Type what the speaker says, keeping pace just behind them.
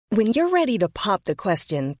When you're ready to pop the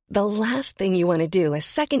question, the last thing you want to do is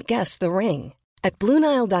second-guess the ring. At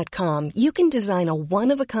BlueNile.com, you can design a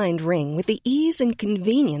one-of-a-kind ring with the ease and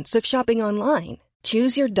convenience of shopping online.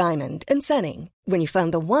 Choose your diamond and setting. When you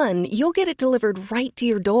find the one, you'll get it delivered right to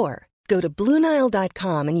your door. Go to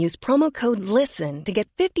BlueNile.com and use promo code LISTEN to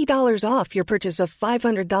get $50 off your purchase of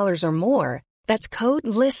 $500 or more. That's code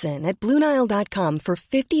LISTEN at BlueNile.com for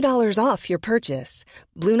 $50 off your purchase.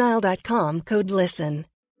 BlueNile.com, code LISTEN.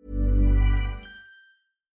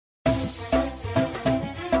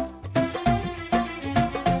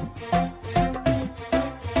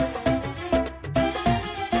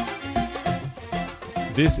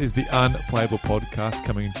 This is the Unplayable Podcast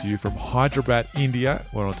coming to you from Hyderabad, India,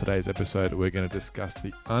 where on today's episode we're going to discuss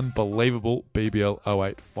the unbelievable BBL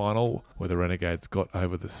 08 final where the Renegades got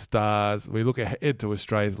over the Stars. We look ahead to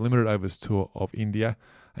Australia's Limited Overs Tour of India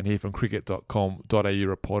and hear from cricket.com.au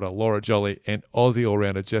reporter Laura Jolly and Aussie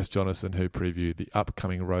all-rounder Jess Jonathan, who preview the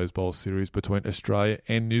upcoming Rose Bowl series between Australia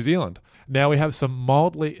and New Zealand. Now we have some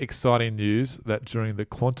mildly exciting news that during the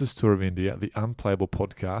Qantas Tour of India, the Unplayable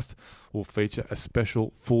Podcast will feature a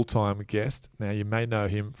special full-time guest. Now you may know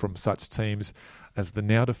him from such teams as the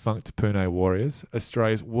now-defunct Pune Warriors,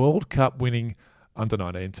 Australia's World Cup winning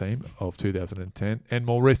under-19 team of 2010, and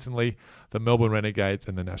more recently, the Melbourne Renegades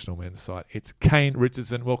and the national men's side. It's Kane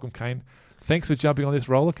Richardson. Welcome, Kane. Thanks for jumping on this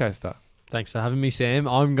roller coaster. Thanks for having me, Sam.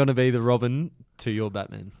 I'm going to be the Robin to your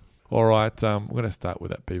Batman. All right, we're going to start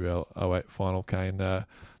with that BBL 08 final, Kane. The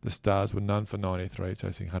Stars were none for 93,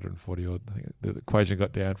 chasing 140 odd. I think the equation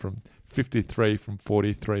got down from 53 from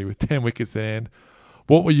 43 with 10 wickets in hand.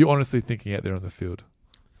 What were you honestly thinking out there on the field?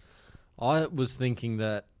 I was thinking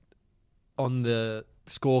that on the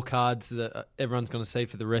scorecards that everyone's going to see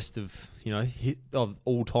for the rest of of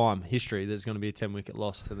all time history, there's going to be a 10-wicket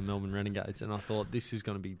loss to the Melbourne Renegades, and I thought this is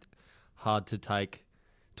going to be hard to take.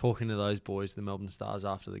 Talking to those boys, the Melbourne Stars,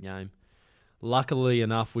 after the game, luckily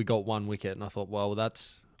enough, we got 1 wicket, and I thought, well,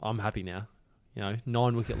 I'm happy now.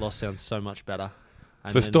 9-wicket loss sounds so much better.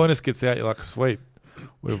 And so Stoinis gets out, you're like, sweet,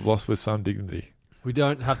 we've lost with some dignity. We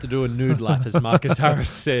don't have to do a nude lap, as Marcus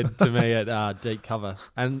Harris said to me at deep cover.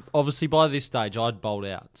 And obviously by this stage, I'd bowled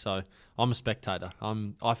out. So I'm a spectator.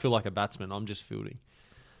 I feel like a batsman. I'm just fielding.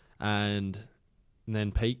 And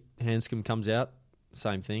then Pete Hanscom comes out,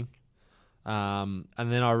 same thing. And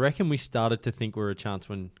then I reckon we started to think we were a chance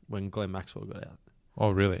when Glenn Maxwell got out.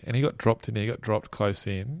 Oh, really? And he got dropped in. He got dropped close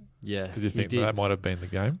in. Yeah. Did you think that might have been the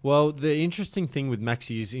game? Well, the interesting thing with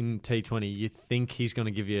Maxi is in T20, you think he's going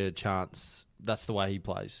to give you a chance. That's the way he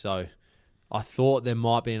plays. So I thought there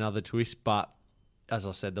might be another twist, but as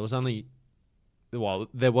I said, there was only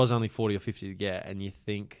 40 or 50 to get, and you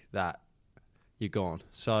think that you're gone.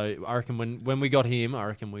 So I reckon when we got him, I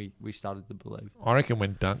reckon we started to believe. I reckon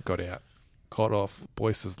when Dunk got out, got off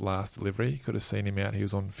Boyce's last delivery, you could have seen him out. He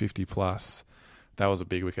was on 50 plus. That was a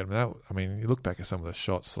big wicket. I mean, you look back at some of the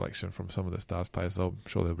shot selection from some of the Stars players, I'm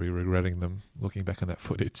sure they'll be regretting them looking back on that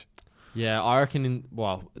footage. Yeah, I reckon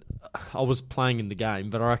I was playing in the game,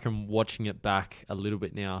 but I reckon watching it back a little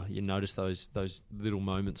bit now, you notice those little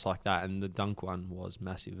moments like that, and the Dunk one was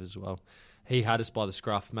massive as well. He had us by the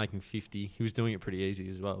scruff, making 50. He was doing it pretty easy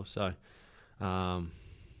as well. So,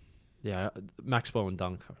 Maxwell and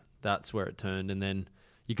Dunk, that's where it turned. And then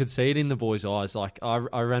you could see it in the boys' eyes. Like, I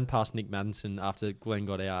ran past Nick Maddinson after Glenn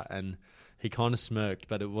got out, and he kind of smirked,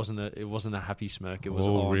 but it wasn't a happy smirk. It was,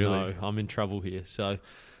 really? No, I'm in trouble here. So...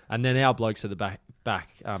 And then our blokes at the back,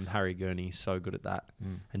 Harry Gurney's so good at that,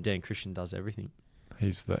 and Dan Christian does everything.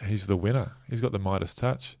 He's the winner. He's got the Midas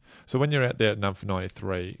touch. So when you're out there at none for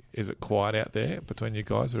 93, is it quiet out there between you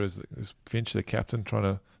guys, or is Finch the captain trying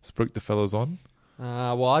to spruik the fellas on?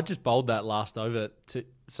 Well, I just bowled that last over.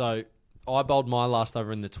 So I bowled my last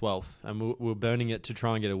over in the 12th, and we were burning it to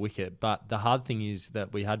try and get a wicket. But the hard thing is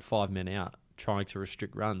that we had 5 men out trying to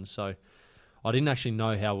restrict runs, so I didn't actually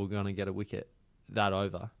know how we were going to get a wicket that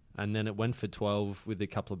over. And then it went for 12 with a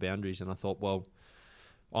couple of boundaries, and I thought, well,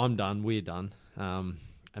 I'm done, we're done. And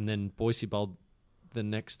then Boise bowled the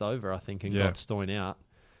next over, I think, and got Stoin out.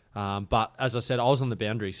 But as I said, I was on the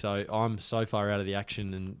boundary, so I'm so far out of the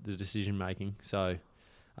action and the decision-making. So,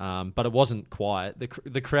 but it wasn't quiet.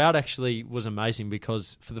 The crowd actually was amazing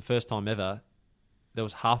because for the first time ever, there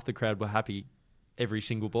was half the crowd were happy every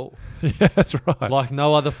single ball. Yeah, that's right. Like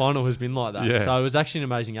no other final has been like that. Yeah. So it was actually an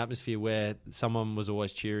amazing atmosphere where someone was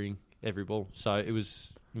always cheering every ball. So it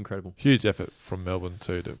was incredible. Huge effort from Melbourne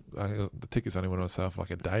too. The tickets only went on sale for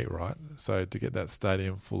like a day, right? So to get that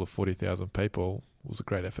stadium full of 40,000 people was a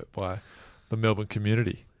great effort by the Melbourne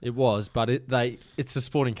community. It was, but it's the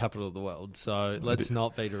sporting capital of the world, so let's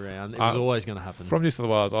not beat around. It was always going to happen. From New South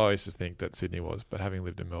Wales, I used to think that Sydney was, but having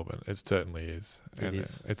lived in Melbourne, it certainly is. It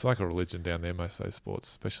is. It's like a religion down there, most of those sports,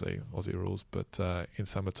 especially Aussie rules. But in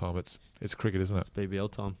summertime, it's cricket, isn't it? It's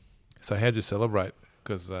BBL time. So how'd you celebrate?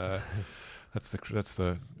 Because that's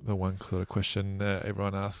the one sort of question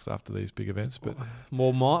everyone asks after these big events. But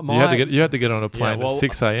well, you had to get on a plane at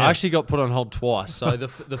 6 a.m. I actually got put on hold twice. So the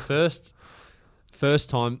first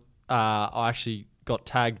time I actually got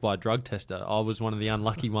tagged by a drug tester. I was one of the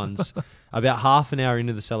unlucky ones. About half an hour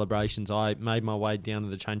into the celebrations, I made my way down to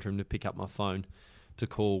the change room to pick up my phone to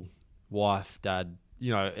call wife, dad,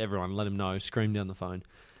 everyone, let them know, scream down the phone.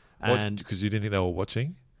 And because you didn't think they were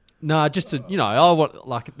watching? No, just to, they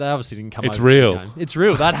obviously didn't come over. It's real. For the game. It's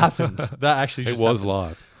real. That happened. That actually just was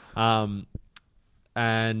happened. live.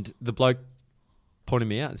 And the bloke pointed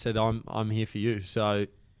me out and said, I'm here for you. So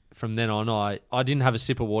from then on, I didn't have a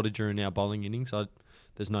sip of water during our bowling innings.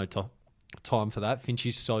 There's no time for that.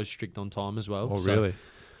 Finchie's so strict on time as well. Oh, so really?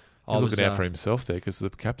 He's looking out for himself there because the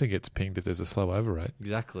captain gets pinged if there's a slow over rate.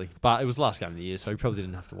 Exactly. But it was the last game of the year, so he probably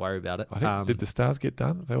didn't have to worry about it. I think, did the Stars get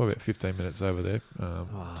done? They were about 15 minutes over there. I'm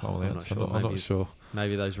not sure.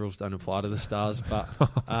 Maybe those rules don't apply to the Stars. But,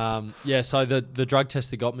 so the drug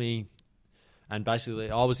tester got me, and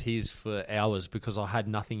basically I was his for hours because I had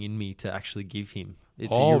nothing in me to actually give him.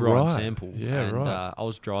 It's a urine sample. Yeah, and, right. I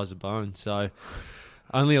was dry as a bone. So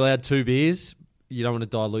only allowed 2 beers. You don't want to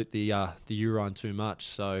dilute the urine too much.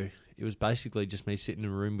 So it was basically just me sitting in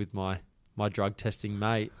a room with my drug testing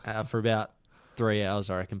mate for about 3 hours,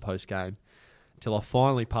 I reckon, post-game, until I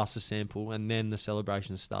finally passed the sample, and then the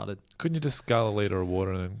celebration started. Couldn't you just scull a litre of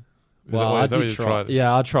water and then... I did try.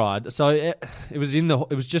 Yeah, I tried. So it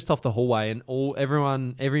was just off the hallway, and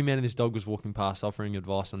every man and his dog was walking past offering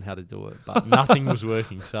advice on how to do it, but nothing was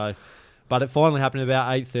working. So, but it finally happened about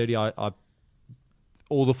 8:30. I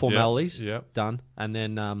all the formalities done, and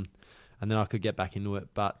then I could get back into it.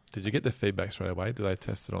 But did you get the feedback straight away? Did they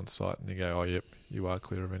test it on site and you go, "Oh, yep, you are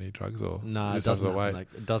clear of any drugs"? Or no, it doesn't happen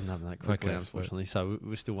that quickly, unfortunately. So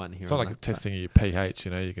we're still waiting here. It's not like testing your pH.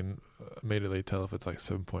 You can immediately tell if it's like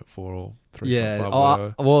 7.4 or 3.5.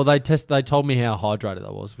 Yeah. Well, they told me how hydrated I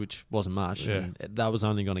was, which wasn't much. Yeah. And that was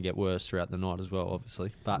only going to get worse throughout the night as well,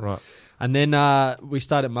 obviously. But right. And then we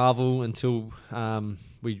stayed at Marvel until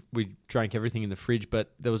we drank everything in the fridge. But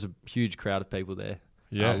there was a huge crowd of people there.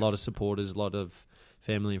 Yeah. A lot of supporters, a lot of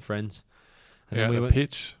family and friends. And out then on the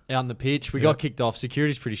pitch. Out on the pitch. We got kicked off.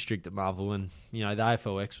 Security's pretty strict at Marvel, and the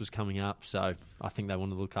AFLX was coming up, so I think they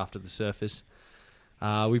wanted to look after the surface.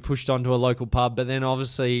 We pushed on to a local pub, but then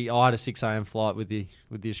obviously I had a 6 a.m. flight with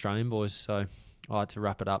the Australian boys, so I had to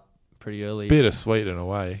wrap it up pretty early. Bittersweet in a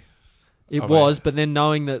way. It was, but then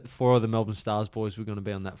knowing that 4 of the Melbourne Stars boys were going to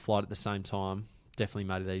be on that flight at the same time definitely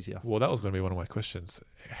made it easier. Well, that was going to be one of my questions.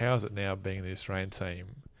 How is it now being in the Australian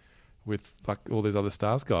team with like all these other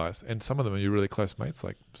Stars guys, and some of them are your really close mates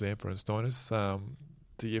like Zampa and Stoinis?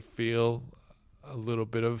 Do you feel a little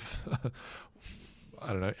bit of I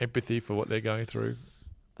don't know, empathy for what they're going through?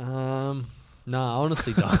 No, I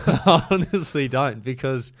honestly don't. I honestly don't,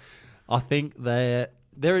 because I think they're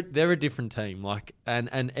a different team. Like,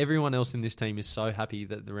 and everyone else in this team is so happy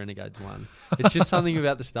that the Renegades won. It's just something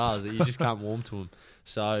about the Stars that you just can't warm to them.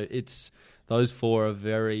 So those 4 are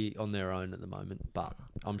very on their own at the moment. But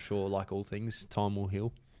I'm sure, like all things, time will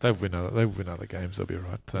heal. They'll win other games. They'll be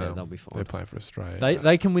right. They'll be fine. They're playing for Australia.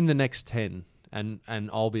 They can win the next 10. And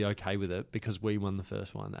I'll be okay with it because we won the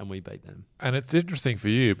first one and we beat them. And it's interesting for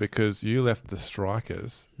you because you left the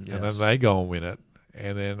Strikers and then they go and win it.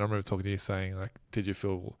 And then I remember talking to you saying, like, did you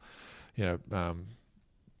feel, bad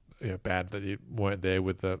that you weren't there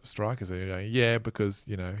with the Strikers? And you're going, yeah, because,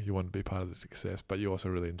 you want to be part of the success, but you also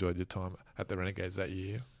really enjoyed your time at the Renegades that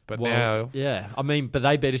year. But now... Yeah, I mean, but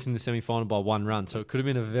they beat us in the semi-final by 1 run, so it could have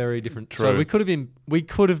been a very different... True. So we could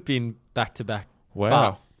have been back-to-back.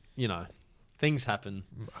 Wow. But, things happen.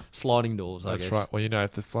 Sliding doors, I guess. That's right. Well,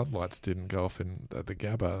 if the floodlights didn't go off at the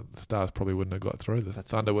Gabba, the Stars probably wouldn't have got through. The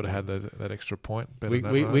Thunder would have had that extra point.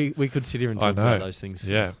 We could sit here and talk about those things.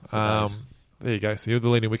 Yeah. There you go. So you're the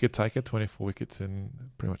leading wicket taker, 24 wickets in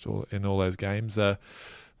pretty much all those games.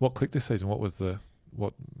 What clicked this season?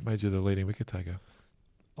 What made you the leading wicket taker?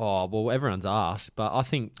 Oh, well, everyone's asked, but I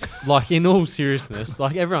think, like, in all seriousness,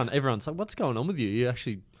 like everyone's like, what's going on with you?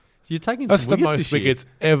 You're taking That's some wickets the most wickets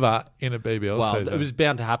ever in a BBL season. It was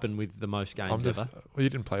bound to happen with the most games ever. Well, you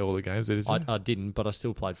didn't play all the games, did you? I didn't, but I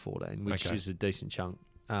still played 14, which is a decent chunk.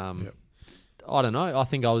 Yep. I don't know. I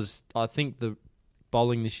think the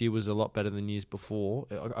bowling this year was a lot better than years before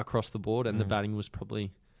across the board, and the batting was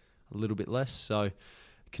probably a little bit less. So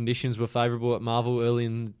conditions were favourable at Marvel early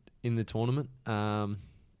in the tournament.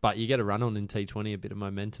 But you get a run on in T20, a bit of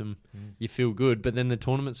momentum. You feel good. But then the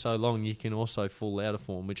tournament's so long, you can also fall out of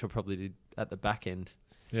form, which I probably did at the back end.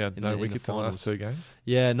 Yeah, no wickets in the last 2 games.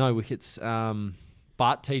 Yeah, no wickets.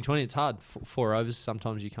 But T20, it's hard. 4 overs,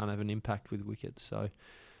 sometimes you can't have an impact with wickets. So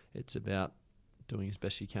it's about doing as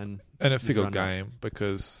best you can. And a fickle game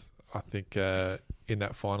because I think in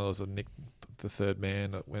that final, it was Nick, the third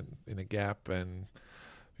man, that went in a gap and,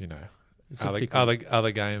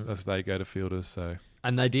 other games, they go to fielders, so...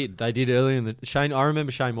 And they did. They did early in the... I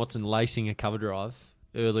remember Shane Watson lacing a cover drive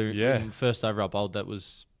earlier in the first over I bowled. That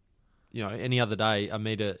was, any other day, a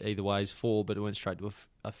metre either way is 4, but it went straight to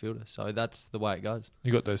a fielder. So that's the way it goes.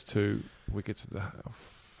 You got those 2 wickets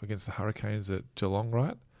against the Hurricanes at Geelong,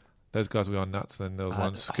 right? Those guys were going nuts, and there was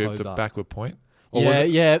one scooped to backward point. Or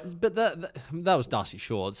but that was Darcy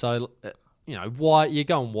Short. So, wide, you're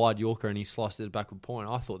going wide Yorker and he sliced it at backward point.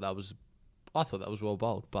 I thought that was well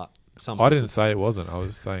bowled, but... I didn't say it wasn't. I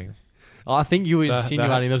was saying... I think you were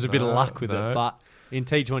insinuating there was a bit of luck with it, but in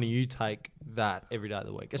T20 you take that every day of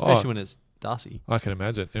the week, especially when it's Darcy. I can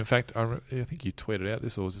imagine. In fact, I think you tweeted out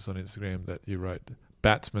this, or was this on Instagram, that you wrote,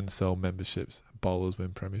 batsmen sell memberships, bowlers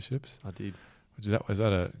win premierships. I did. Was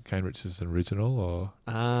that a Kane Richardson original? Or?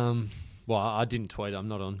 Well, I didn't tweet. I'm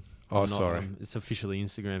not on. Oh, sorry. It's officially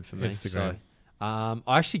Instagram for me. Instagram. So,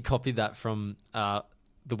 I actually copied that from...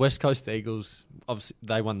 the West Coast Eagles, obviously,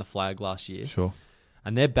 they won the flag last year. Sure.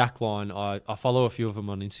 And their backline, I follow a few of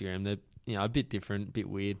them on Instagram. They're a bit different, a bit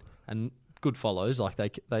weird, and good follows. Like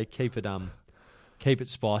they keep it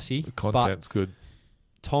spicy. The content's good.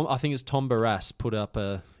 I think it's Tom Barras put up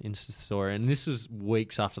a Insta story, and this was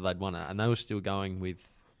weeks after they'd won it, and they were still going with,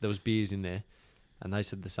 there was beers in there, and they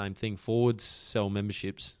said the same thing. Forwards sell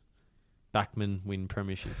memberships, backmen win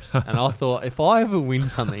premierships. And I thought, if I ever win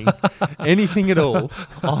something, anything at all,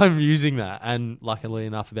 I'm using that. And luckily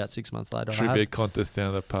enough, about 6 months later, Trivia contest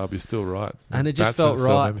down at the pub, you're still right. And it just felt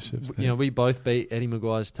right. We both beat Eddie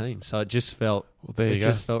Maguire's team, so it just felt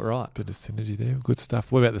just felt right. Bit of synergy there. Good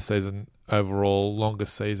stuff. What about the season overall? Longer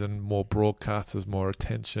season, more broadcasters, more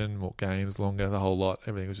attention, more games, longer, the whole lot.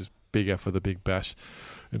 Everything was just bigger for the Big Bash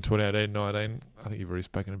in 2018-19. I think you've already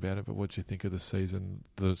spoken about it, but what do you think of the season,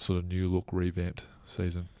 the sort of new look, revamped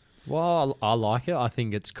season? Well, I like it. I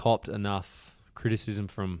think it's copped enough criticism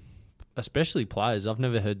from especially players. I've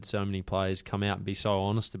never heard so many players come out and be so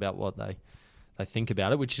honest about what they think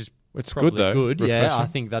about it, which is probably good. Yeah, I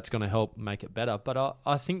think that's going to help make it better. But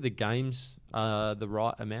I think the games are the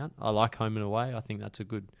right amount. I like home and away. I think that's a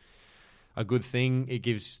good thing. It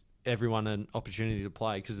gives everyone an opportunity to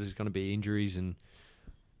play because there's going to be injuries and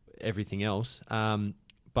everything else. But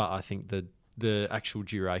I think the actual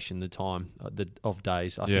duration, the time of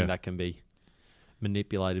days, I think that can be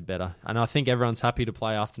manipulated better. And I think everyone's happy to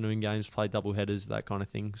play afternoon games, play double headers, that kind of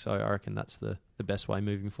thing. So I reckon that's the best way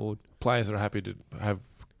moving forward. Players are happy to have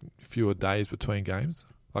fewer days between games.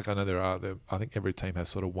 Like I know I think every team has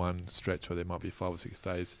sort of one stretch where there might be 5 or 6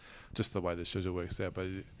 days, just the way the schedule works out. But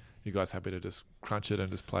you guys happy to just crunch it and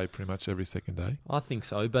just play pretty much every second day? I think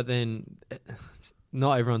so, but then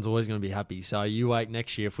not everyone's always going to be happy. So you wait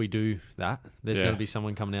next year if we do that. There's going to be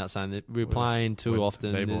someone coming out saying that we're playing too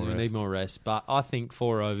often. We need more rest. But I think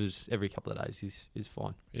 4 overs every couple of days is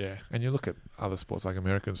fine. Yeah, and you look at other sports like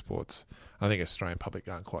American sports. I think Australian public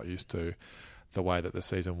aren't quite used to the way that the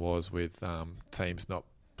season was with teams not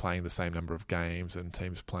playing the same number of games and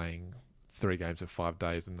teams playing 3 games in 5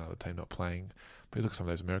 days and another team not playing. But you look at some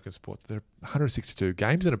of those American sports, there are 162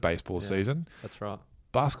 games in a baseball season. That's right.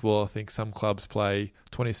 Basketball, I think some clubs play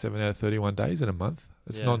 27 out of 31 days in a month.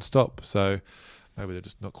 It's non-stop. So maybe they're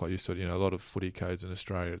just not quite used to it. A lot of footy codes in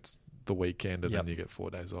Australia, it's the weekend and then you get 4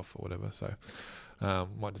 days off or whatever. So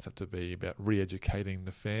might just have to be about re-educating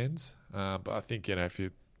the fans. But I think, if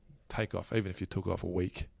you take off, even if you took off a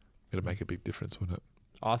week, it'd make a big difference, wouldn't it?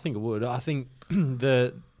 I think it would. I think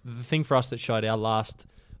the thing for us that showed our last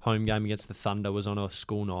home game against the Thunder was on a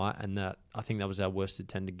school night, and I think that was our worst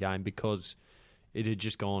attended game because it had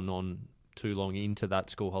just gone on too long into that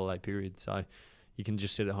school holiday period. So you can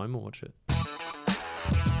just sit at home and watch it.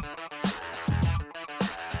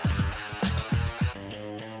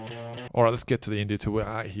 All right, let's get to the India tour.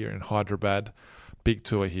 We're here in Hyderabad. Big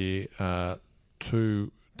tour here.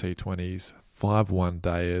 2 T20s, 5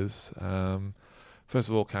 one-dayers. First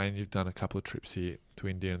of all, Kane, you've done a couple of trips here to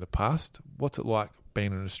India in the past. What's it like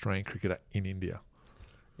being an Australian cricketer in India?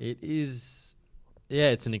 It is,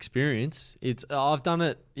 it's an experience. I've done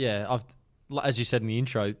it, as you said in the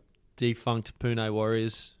intro, defunct Pune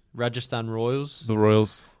Warriors, Rajasthan Royals. The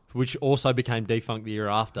Royals. which also became defunct the year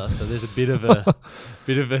after. So there's a bit of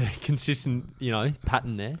a consistent,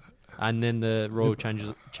 pattern there. And then the Royal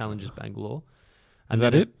Challengers Bangalore. And Is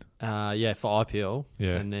that it? Yeah, for IPL.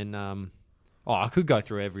 Yeah. And then, I could go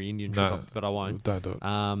through every Indian trip, but I won't. Don't do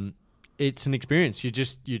it. It's an experience.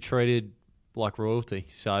 You're treated like royalty.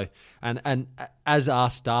 So, and as are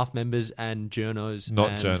staff members and journos.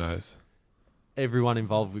 Not and journos. Everyone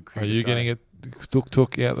involved with cricket. Are you getting it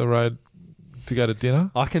tuk-tuk out the road to go to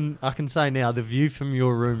dinner? I can say now the view from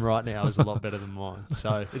your room right now is a lot better than mine.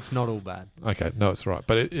 So it's not all bad. Okay, no, it's right.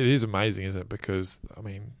 But it is amazing, isn't it? Because,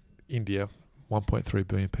 India, 1.3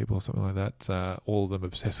 billion people or something like that, all of them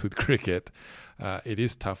obsessed with cricket. It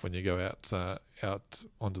is tough when you go out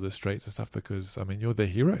onto the streets and stuff because, you're their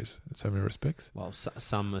heroes in so many respects. Well,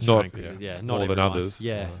 some Australian cricketers, not more than everyone. others.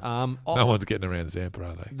 Yeah. No one's getting around Zampa,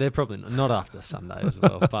 are they? They're probably not after Sunday as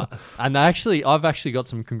well. I've actually got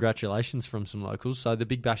some congratulations from some locals. So the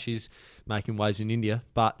Big Bash is making waves in India.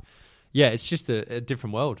 But, yeah, it's just a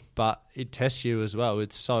different world. But it tests you as well.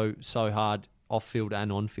 It's so hard off-field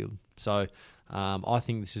and on-field. So I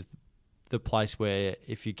think this is the place where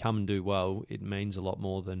if you come and do well, it means a lot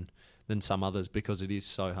more than some others because it is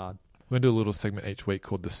so hard. We're going to do a little segment each week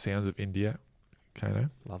called The Sounds of India. Kano.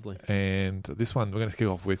 Lovely. And this one we're going to kick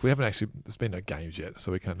off with. We haven't actually, there's been no games yet,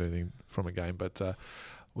 so we can't do anything from a game, but we're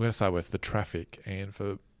going to start with the traffic. And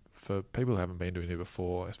for people who haven't been to India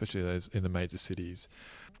before, especially those in the major cities,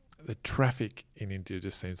 the traffic in India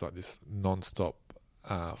just seems like this non-stop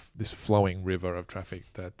this flowing river of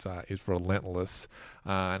traffic that is relentless,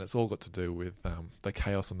 and it's all got to do with the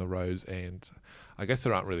chaos on the roads. And I guess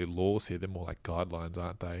there aren't really laws here; they're more like guidelines,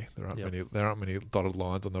 aren't they? There aren't many dotted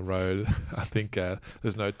lines on the road. I think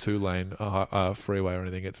there's no 2-lane freeway or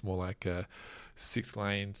anything. It's more like 6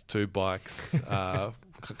 lanes, 2 bikes, a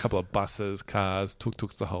couple of buses, cars,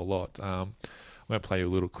 tuk-tuks, the whole lot. I'm going to play you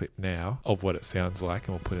a little clip now of what it sounds like, and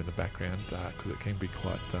we'll put it in the background because it can be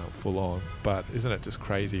quite full on. But isn't it just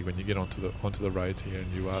crazy when you get onto the roads here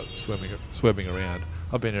and you are swerving around?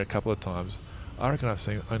 I've been here a couple of times. I reckon I've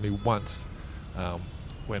seen only once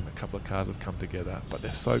when a couple of cars have come together, but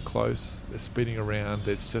they're so close. They're speeding around.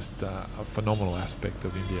 It's just a phenomenal aspect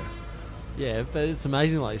of India. Yeah, but it's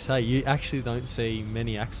amazing, like you say, you actually don't see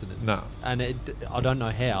many accidents. No, and I don't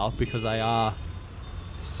know how because they are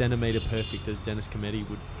centimetre perfect, as Dennis Cometti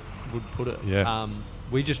would put it. Yeah.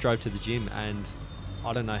 We just drove to the gym and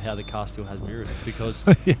I don't know how the car still has mirrors because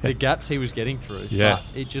yeah. the gaps he was getting through. Yeah.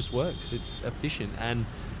 But it just works. It's efficient and,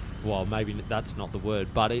 well, maybe that's not the word,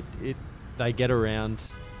 but they get around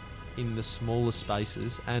in the smallest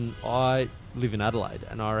spaces. And I live in Adelaide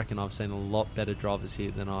and I reckon I've seen a lot better drivers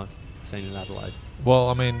here than I've seen in Adelaide.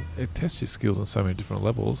 Well, it tests your skills on so many different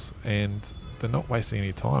levels, and they're not wasting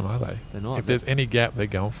any time, are they? They're not. If there's any gap, they're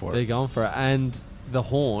going for it. They're going for it. And the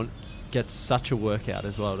horn gets such a workout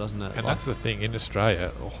as well, doesn't it? And that's the thing. In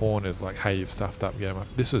Australia, a horn is like, hey, you've stuffed up, get him off.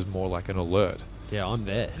 This is more like an alert. Yeah, I'm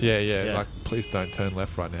there. Yeah. Like, please don't turn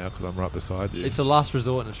left right now because I'm right beside you. It's a last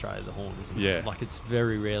resort in Australia, the horn, isn't it? Yeah. Like, it's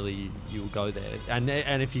very rarely you'll go there. And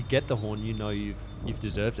if you get the horn, you know you've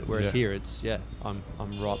deserved it. Whereas here, it's, I'm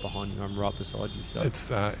right behind you. I'm right beside you. So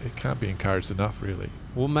it's it can't be encouraged enough, really.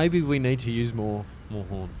 Well, maybe we need to use more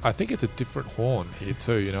horn. I think it's a different horn here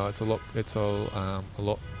too. It's a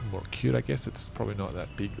lot more cute. I guess it's probably not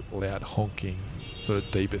that big, loud, honking, sort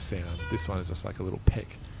of deeper sound. This one is just like a little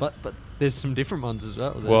peck. But there's some different ones as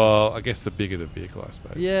well. Well, I guess the bigger the vehicle, I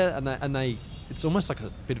suppose. Yeah, and they it's almost like a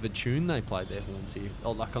bit of a tune they play their horns here,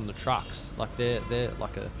 or like on the trucks. Like they're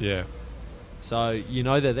like a yeah. So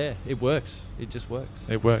they're there. It works. It just works.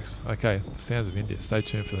 It works. Okay, the Sounds of India. Stay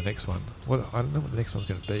tuned for the next one. I don't know what the next one's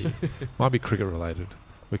going to be. Might be cricket related.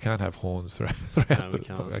 We can't have horns throughout. No, we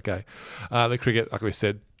can't. Okay. The cricket, like we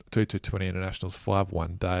said, 2-20 internationals,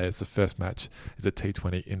 5-1 day. It's the first match. It's a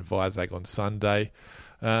T20 in Vizag on Sunday.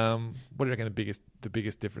 What do you reckon the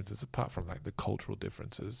biggest differences, apart from like the cultural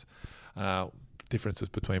differences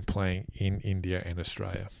between playing in India and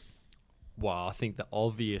Australia? Well, I think the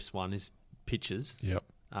obvious one is pitches. Yep.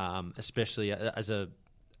 Especially as a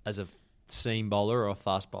seam bowler or a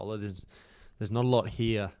fast bowler, there's not a lot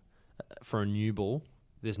here for a new ball.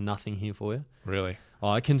 There's nothing here for you. Really?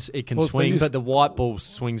 Oh, it can swing, but the white ball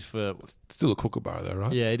swings for still a kookaburra though,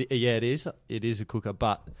 right? Yeah, it is. It is a cooker,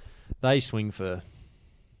 but they swing for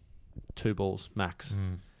 2 balls max.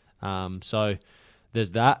 So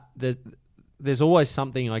there's that. There's always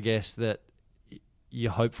something, I guess, that you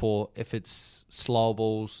hope for. If it's slow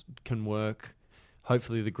balls, can work.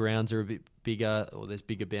 Hopefully the grounds are a bit bigger or there's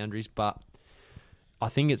bigger boundaries, but I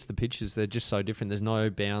think it's the pitches. They're just so different. There's no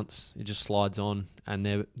bounce. It just slides on,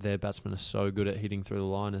 and their batsmen are so good at hitting through the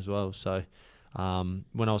line as well. So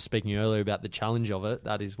when I was speaking earlier about the challenge of it,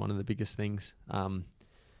 that is one of the biggest things.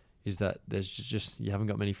 Is that there's just you haven't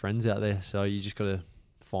got many friends out there, so you just got to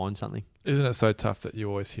find something. Isn't it so tough that you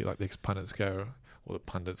always hear like the pundits go, or the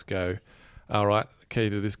pundits go, all right, the key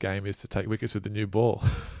to this game is to take wickets with the new ball.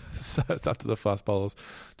 So it's up to the fast bowlers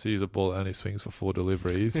to use a ball that only swings for 4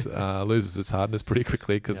 deliveries. Loses its hardness pretty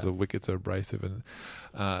quickly because the wickets are abrasive and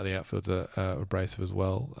the outfields are abrasive as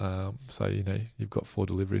well. So, you've got 4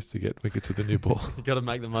 deliveries to get wickets with the new ball. You've got to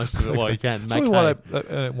make the most of it while you can.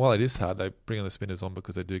 While it is hard, they bring on the spinners on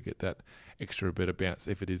because they do get that extra bit of bounce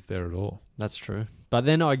if it is there at all. That's true. But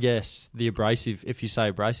then I guess the abrasive, if you say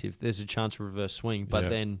abrasive, there's a chance of reverse swing. But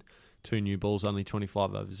then 2 new balls, only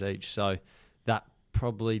 25 overs each. So that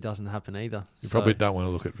probably doesn't happen either. You probably don't want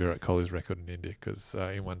to look at Virat Kohli's record in India because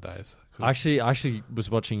in 1 day. I actually was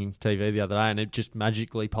watching TV the other day and it just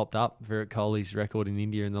magically popped up, Virat Kohli's record in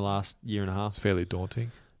India in the last year and a half. It's fairly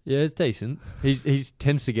daunting. Yeah, it's decent. He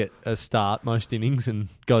tends to get a start most innings and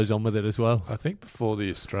goes on with it as well. I think before the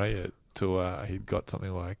Australia tour, he'd got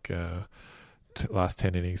something like last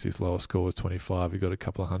 10 innings, his lowest score was 25. He got a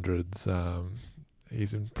couple of hundreds.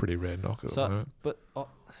 He's in pretty rare knock at the moment. But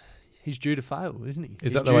he's due to fail, isn't he?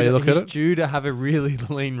 Is that the way you look at it? He's due to have a really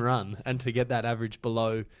lean run and to get that average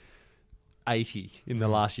below 80 in the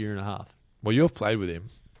last year and a half. Well, you've played with him,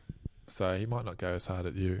 so he might not go as hard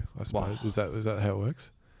at you, I suppose. Wow. Is that how it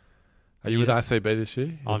works? Are you with RCB this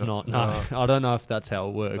year? I'm not. No, I don't know if that's how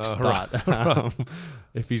it works. But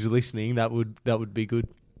if he's listening, that would be good.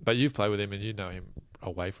 But you've played with him, and you know him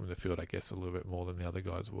away from the field, I guess, a little bit more than the other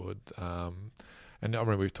guys would. And I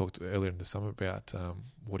remember we've talked earlier in the summer about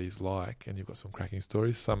what he's like, and you've got some cracking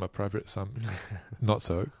stories, some appropriate, some not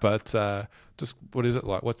so. But just what is it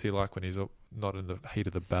like? What's he like when he's not in the heat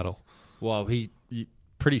of the battle? Well, he's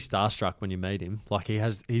pretty starstruck when you meet him. Like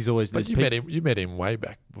he's always. But you met him way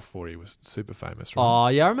back before he was super famous, right? Oh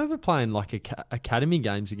yeah, I remember playing like academy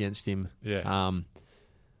games against him. Yeah.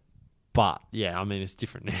 But yeah, I mean it's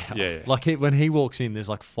different now. Yeah. Like when he walks in, there's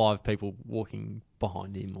like 5 people walking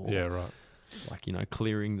behind him. Or, yeah, right. Like,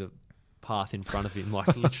 clearing the path in front of him,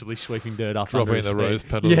 like literally sweeping dirt up. Dropping the rose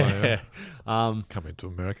petals. Yeah. Coming to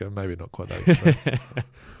America, maybe not quite that extreme.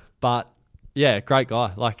 But yeah, great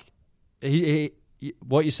guy. Like he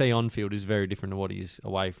what you see on field is very different to what he is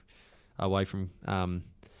away from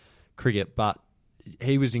cricket. But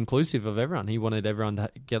he was inclusive of everyone. He wanted everyone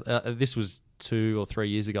to get. This was 2 or 3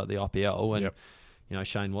 years ago at the IPL, and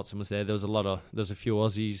Shane Watson was there. There was a few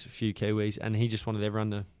Aussies, a few Kiwis, and he just wanted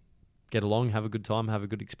everyone to get along, have a good time, have a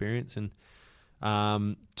good experience, and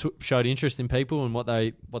showed interest in people and what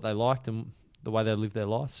they liked and the way they lived their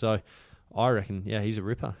life. So I reckon, he's a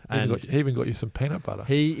ripper. He even got you some peanut butter.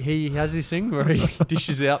 He has this thing where he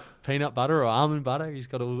dishes out peanut butter or almond butter. He's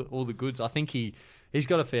got all the goods. I think he's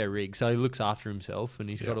got a fair rig, so he looks after himself, and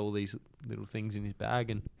he's got all these little things in his bag.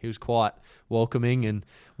 And he was quite welcoming and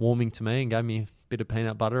warming to me, and gave me a bit of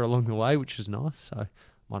peanut butter along the way, which was nice. So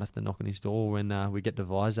might have to knock on his door when we get to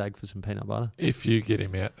Vizag for some peanut butter. If you get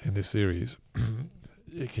him out in this series,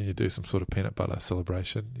 can you do some sort of peanut butter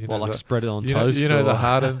celebration? Spread it on toast. The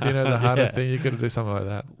hardened, thing. You got to do something like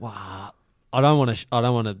that. Wow, I don't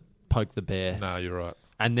want to poke the bear. No, you're right.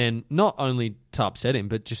 And then not only to upset him,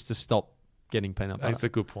 but just to stop getting peanut butter. That's a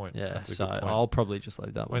good point. Yeah, that's so I'll probably just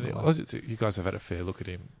leave that one. You guys have had a fair look at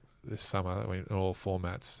him this summer in all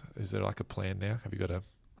formats. Is there like a plan now?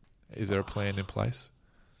 Is there a plan in place?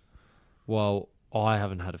 Well, I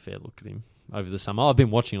haven't had a fair look at him over the summer. I've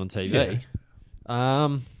been watching on TV.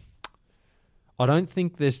 Yeah. I don't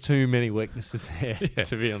think there's too many weaknesses there,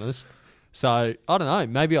 to be honest. So, I don't know.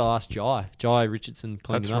 Maybe I'll ask Jai. Jai Richardson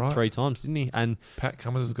cleaned him up 3 times, didn't he? And Pat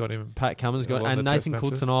Cummins has got him. And Nathan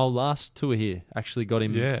Coulter-Nile last tour here actually got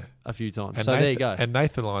him a few times. And so there you go. And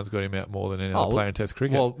Nathan Lyon's got him out more than any other player in Test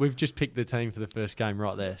cricket. Well, we've just picked the team for the first game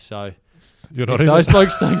right there. So if those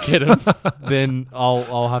blokes don't get him, then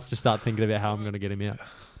I'll have to start thinking about how I'm going to get him out.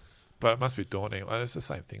 But it must be daunting. It's the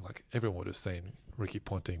same thing. Like everyone would have seen Ricky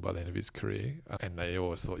Ponting by the end of his career, and they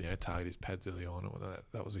always thought, target his pads early on, and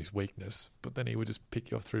that was his weakness. But then he would just pick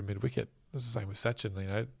you off through mid-wicket. It's the same with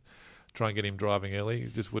Sachin. Try and get him driving early. He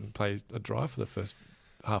just wouldn't play a drive for the first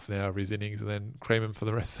half an hour of his innings, and then cream him for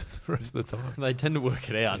the rest of the time. They tend to work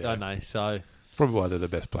it out, don't they? So probably why they're the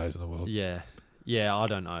best players in the world. Yeah. I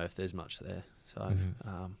don't know if there's much there. So,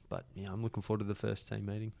 but I'm looking forward to the first team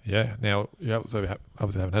meeting. Yeah. Now, obviously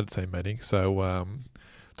haven't had a team meeting, so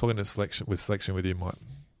talking to selection with you might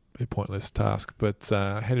be a pointless task. But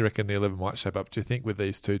how do you reckon the 11 might shape up? Do you think with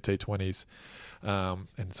these 2 T20s, and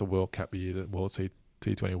it's a World Cup year, the World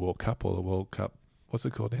T20 World Cup or the World Cup? What's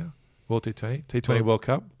it called now? World T20? T20 World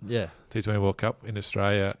Cup? Yeah. T20 World Cup in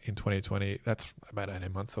Australia in 2020. That's about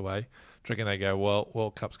 18 months away. Do you reckon they go, well,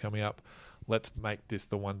 World Cup's coming up. Let's make this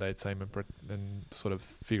the one-day team and sort of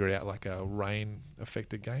figure it out like a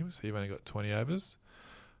rain-affected game. So you've only got 20 overs.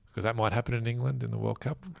 Because that might happen in England in the World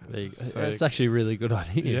Cup. So it's actually a really good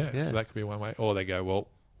idea. Yeah, so that could be one way. Or they go, well,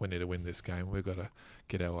 we need to win this game. We've got to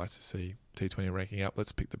get our ICC T20 ranking up.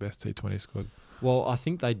 Let's pick the best T20 squad. Well, I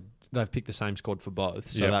think they've picked the same squad for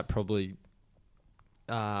both. So that probably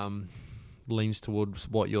leans towards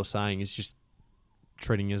what you're saying is just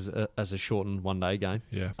treating as a shortened one-day game.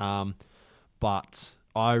 Yeah. But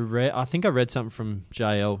I think I read something from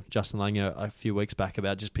JL, Justin Langer, a few weeks back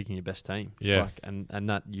about just picking your best team. Yeah. And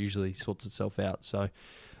that usually sorts itself out. So,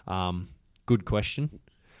 good question.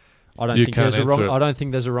 I don't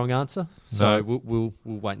think there's a wrong answer. So No. we'll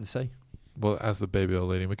wait and see. Well, as the BBL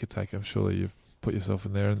leading wicket taker, surely you've put yourself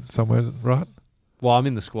in there somewhere, right? Well, I'm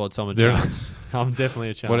in the squad, so I'm a chance. I'm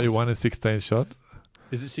definitely a chance. What are you, 1 in 16 shot?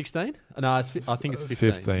 Is it 16? No, I think it's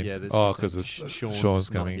 15. Yeah, oh, because Sean's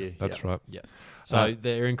coming. Here. That's right. Yeah. So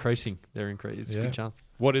they're increasing. It's a good chance.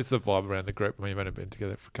 What is the vibe around the group? I mean, you've only been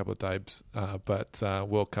together for a couple of days, but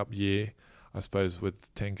World Cup year, I suppose,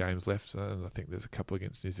 with 10 games left, and I think there's a couple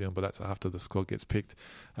against New Zealand, but that's after the squad gets picked.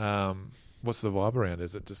 What's the vibe around?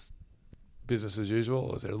 Is it just business as usual,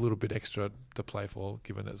 or is there a little bit extra to play for,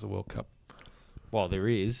 given it's a World Cup? Well, there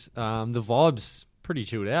is. The vibe's pretty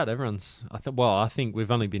chilled out. I think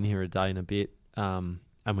we've only been here a day and a bit, and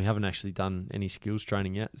we haven't actually done any skills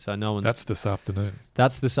training yet. So no one's. That's this afternoon.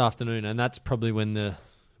 That's this afternoon, and that's probably when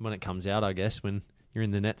it comes out, I guess, when you're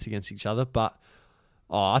in the nets against each other. But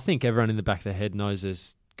I think everyone in the back of their head knows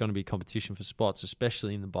there's going to be competition for spots,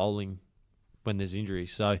 especially in the bowling when there's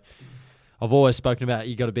injuries. So I've always spoken about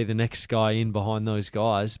you got to be the next guy in behind those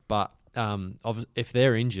guys, but if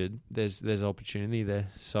they're injured, there's opportunity there.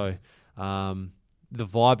 So the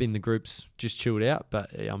vibe in the group's just chilled out,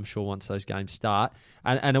 but I'm sure once those games start,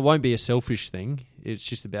 and it won't be a selfish thing. It's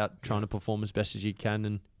just about trying to perform as best as you can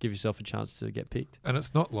and give yourself a chance to get picked. And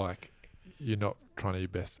it's not like you're not trying to do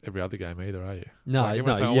best every other game either, are you? No,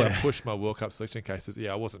 like I want to push my World Cup selection cases.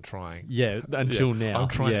 Yeah, I wasn't trying. Yeah, until now. I'm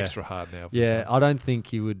trying extra hard now. Yeah, I don't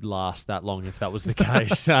think you would last that long if that was the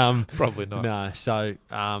case. Probably not. No, so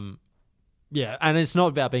yeah, and it's not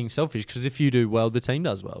about being selfish, because if you do well, the team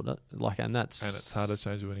does well. And it's hard to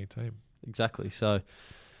change a winning team. Exactly. So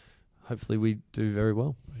hopefully we do very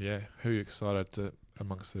well. Yeah. Who are you excited to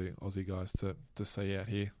amongst the Aussie guys to see out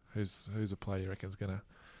here? Who's a player you reckon's going to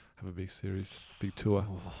have a big series, big tour?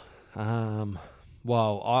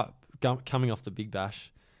 Well, coming off the Big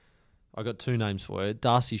Bash, I got two names for you.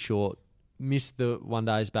 Darcy Short missed the one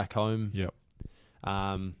days back home. Yep.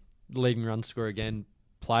 Leading run scorer again.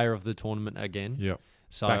 Player of the tournament again. Yep.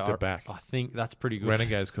 So back to back. I think that's pretty good.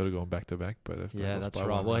 Renegades could have gone back to back, but that's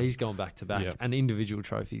right. Well, he's gone back to back. Yep. And individual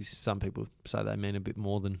trophies, some people say they mean a bit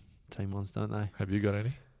more than team ones, don't they? Have you got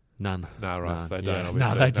any? None. No, right. None. So they don't,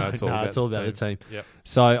 obviously. No, they don't. It's all about the team. Yep.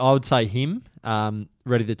 So I would say him,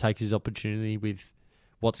 ready to take his opportunity with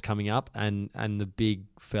what's coming up, and the big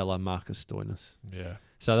fella, Marcus Stoinis. Yeah.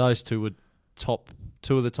 So those two were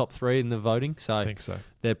two of the top three in the voting. So I think so.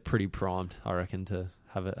 They're pretty primed, I reckon, to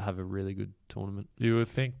have a really good tournament. You would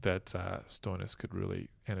think that Stoinis could really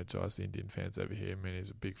energise the Indian fans over here. I mean, he's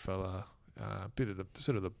a big fella, bit of the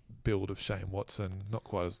sort of the build of Shane Watson. Not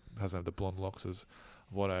quite hasn't had the blonde locks as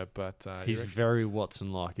Watto, but he's very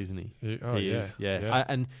Watson-like, isn't he? He is.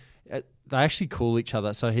 And they actually call each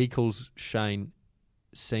other. So he calls Shane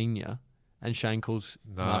Senior, and Shane calls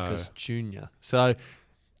Marcus Junior. So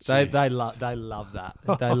they love that.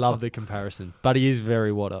 They love the comparison. But he is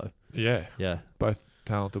very Watto. Yeah, yeah. Both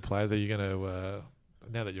talented players. Are you going to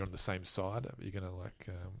now that you're on the same side, are you going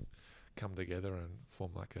to come together and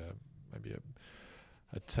form maybe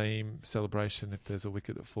a team celebration if there's a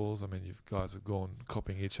wicket that falls? I mean, you guys have gone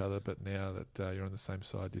copying each other, but now that you're on the same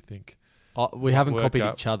side, do you think we haven't copied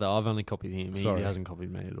each other? I've only copied him. He hasn't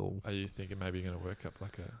copied me at all. Are you thinking maybe you're going to work up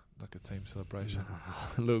like a team celebration?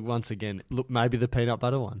 Look, once again, maybe the peanut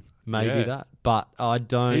butter one, maybe that, but I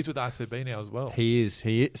don't. He's with RCB now as well. He is.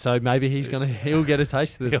 So maybe he'll get a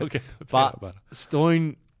taste of it. He'll get the peanut butter.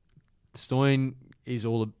 Stoin is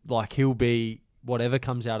all he'll be. Whatever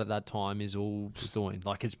comes out at that time is all Stoin.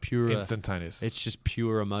 It's pure, instantaneous. It's just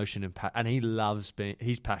pure emotion and he loves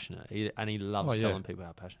he's passionate. He loves telling people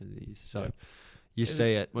how passionate he is. So you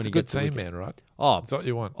see it when he gets a good team man, right? Oh, that's what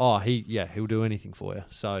you want. Oh, he'll do anything for you.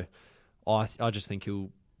 So I just think he'll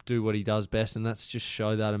do what he does best, and that's just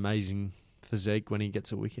show that amazing physique when he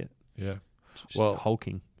gets a wicket. Yeah, just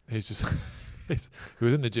hulking. He's just. He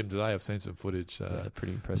was in the gym today. I've seen some footage.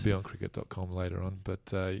 Pretty impressive. It'll be on cricket.com later on,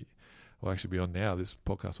 but. will actually be on now. This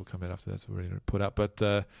podcast will come out after that's already put up.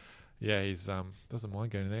 But he's doesn't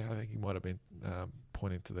mind going in there. I think he might have been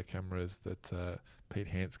pointing to the cameras that Pete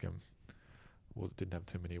Hanscom didn't have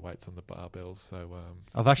too many weights on the barbells. So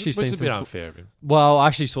I've actually seen which is a some bit unfair of him. Well, I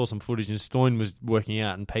actually saw some footage, and Stoyne was working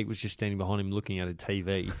out, and Pete was just standing behind him looking at a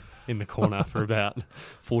TV in the corner for about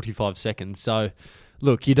 45 seconds. So,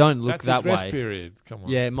 look, you don't look That's that his rest way. period. Come on.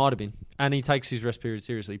 Yeah, it might have been. And he takes his rest period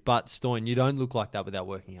seriously. But, Stoyne, you don't look like that without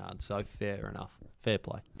working hard. So, fair enough. Fair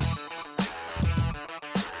play.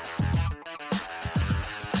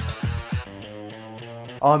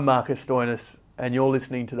 I'm Marcus Stoinis, and you're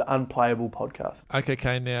listening to the Unplayable Podcast.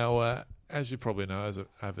 Okay, now, as you probably know, as an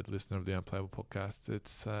avid listener of the Unplayable Podcast,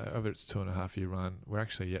 it's over its 2.5-year run. We're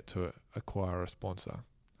actually yet to acquire a sponsor,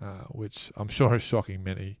 which I'm sure is shocking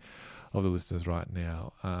many of the listeners right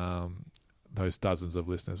now. Those dozens of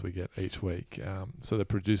listeners we get each week. So the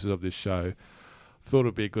producers of this show thought it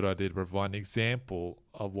would be a good idea to provide an example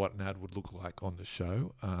of what an ad would look like on the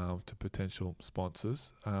show to potential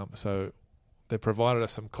sponsors. So they provided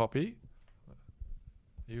us some copy.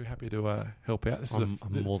 Are you happy to help out? I'm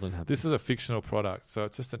more than happy. This is a fictional product, so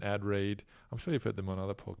it's just an ad read. I'm sure you've heard them on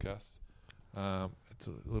other podcasts. It's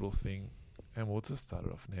a little thing, and we'll just start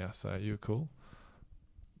it off now. So you're cool.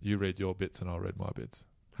 You read your bits, and I'll read my bits.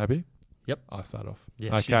 Happy? Yep. I'll start off.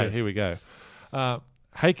 Yes, you okay, do. here we go.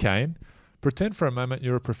 Hey, Kane, pretend for a moment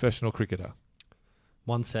you're a professional cricketer.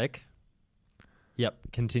 1 sec. Yep,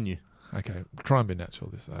 continue. Okay, try and be natural.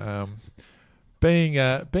 This.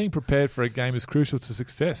 Being prepared for a game is crucial to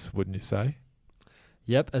success, wouldn't you say?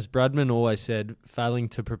 Yep, as Bradman always said, failing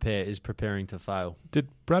to prepare is preparing to fail. Did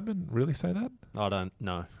Bradman really say that? I don't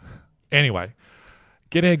know. Anyway,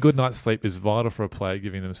 getting a good night's sleep is vital for a player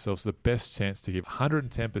giving themselves the best chance to give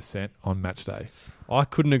 110% on match day. I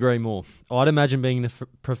couldn't agree more. I'd imagine being a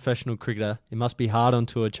professional cricketer, it must be hard on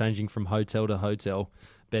tour changing from hotel to hotel,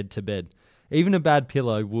 bed to bed. Even a bad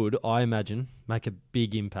pillow would, I imagine, make a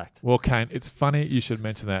big impact. Well, Kane, it's funny you should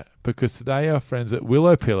mention that because today our friends at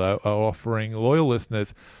Willow Pillow are offering loyal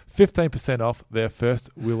listeners 15% off their first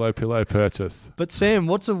Willow Pillow purchase. But Sam,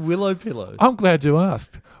 what's a willow pillow? I'm glad you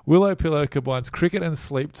asked. Willow Pillow combines cricket and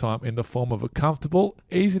sleep time in the form of a comfortable,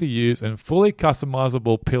 easy to use and fully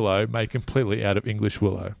customizable pillow made completely out of English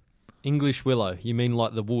willow. English willow, you mean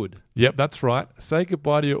like the wood? Yep, that's right. Say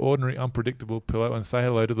goodbye to your ordinary unpredictable pillow and say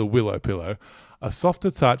hello to the Willow Pillow, a softer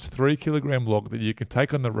touch 3-kilogram log that you can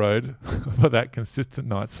take on the road for that consistent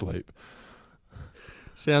night's sleep.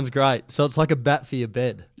 Sounds great. So it's like a bat for your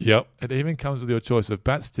bed. Yep, it even comes with your choice of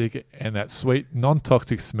bat stick and that sweet,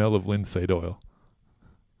 non-toxic smell of linseed oil.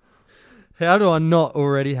 How do I not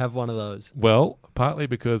already have one of those? Well, partly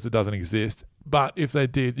because it doesn't exist, but if they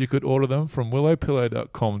did, you could order them from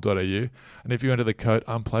willowpillow.com.au, and if you enter the code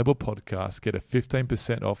UNPLAYABLEPODCAST, get a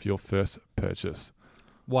 15% off your first purchase.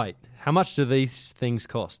 Wait, how much do these things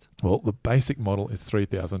cost? Well, the basic model is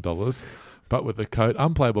 $3,000, but with the code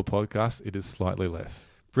UNPLAYABLEPODCAST, it is slightly less.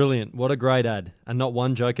 Brilliant. What a great ad. And not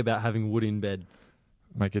one joke about having wood in bed.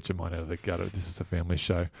 Mate, get your mind out of the gutter. This is a family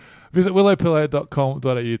show. Visit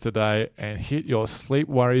willowpillow.com.au today and hit your sleep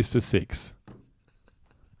worries for 6.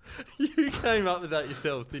 You came up with that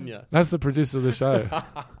yourself, didn't you? That's the producer of the show. I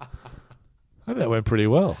think that went pretty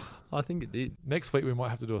well. I think it did. Next week, we might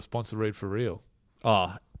have to do a sponsor read for real.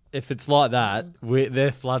 Oh, if it's like that,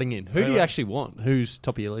 they're flooding in. Who do you actually want? Who's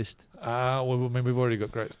top of your list? Well, I mean, we've already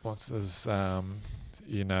got great sponsors. Domain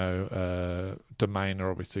are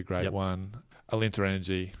obviously a great one. Alinta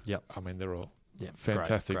Energy. Yep. I mean, they're all Yep.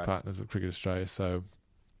 fantastic Great. partners of Cricket Australia. So,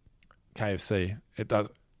 KFC,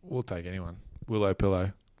 we'll take anyone. Willow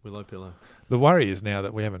Pillow. Willow pillow. The worry is now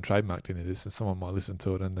that we haven't trademarked any of this and someone might listen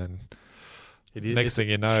to it and then next thing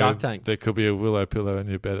you know, Shark Tank. there could be a Willow Pillow in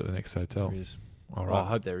your bed at the next hotel. There is. All Oh, right.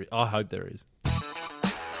 I hope there is.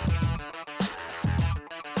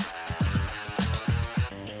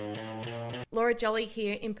 Laura Jolly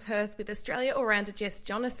here in Perth with Australia all-rounder Jess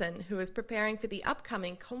Jonathan, who is preparing for the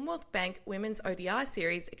upcoming Commonwealth Bank Women's ODI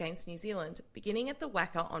series against New Zealand, beginning at the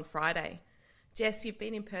Wacker on Friday. Jess, you've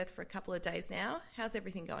been in Perth for a couple of days now. How's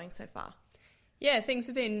everything going so far? Yeah, things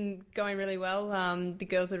have been going really well. The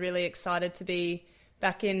girls are really excited to be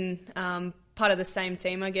back in part of the same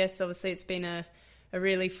team, I guess. Obviously, it's been a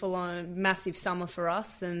really full-on, massive summer for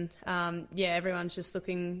us. And, everyone's just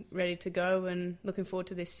looking ready to go and looking forward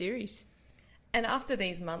to this series. And after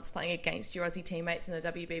these months playing against your Aussie teammates in the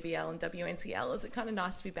WBBL and WNCL, is it kind of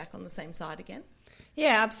nice to be back on the same side again?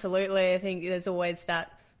 Yeah, absolutely. I think there's always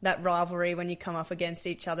that rivalry when you come up against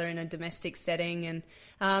each other in a domestic setting. And,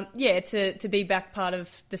 to be back part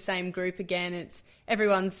of the same group again,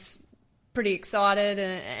 everyone's pretty excited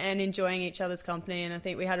and enjoying each other's company. And I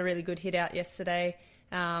think we had a really good hit out yesterday.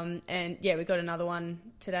 And yeah, we got another one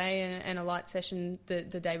today and a light session the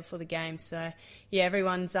day before the game. So yeah,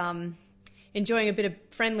 everyone's enjoying a bit of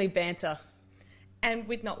friendly banter. And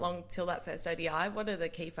with not long till that first ODI, what are the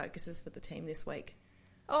key focuses for the team this week?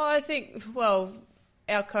 Oh, I think, well,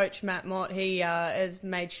 our coach, Matt Mott, he has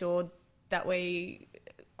made sure that we,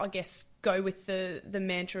 I guess, go with the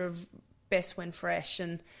mantra of best when fresh.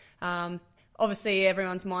 And obviously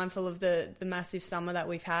everyone's mindful of the massive summer that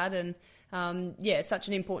we've had. And yeah, it's such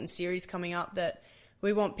an important series coming up that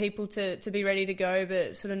we want people to be ready to go,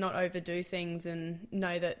 but sort of not overdo things and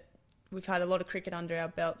know that we've had a lot of cricket under our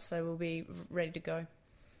belts, so we'll be ready to go.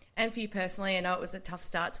 And for you personally, I know it was a tough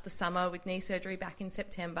start to the summer with knee surgery back in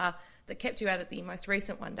September that kept you out of the most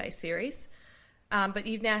recent one-day series. But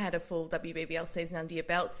you've now had a full WBBL season under your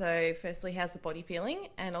belt, so firstly, how's the body feeling?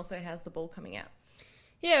 And also, how's the ball coming out?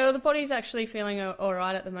 Yeah, well, the body's actually feeling all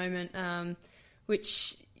right at the moment,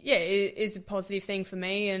 which, yeah, is a positive thing for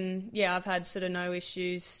me. And, yeah, I've had sort of no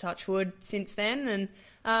issues, touch wood, since then.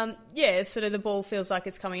 And, yeah, sort of the ball feels like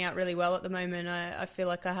it's coming out really well at the moment. I feel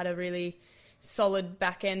like I had a really solid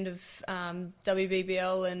back end of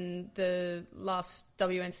WBBL and the last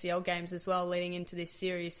WNCL games as well leading into this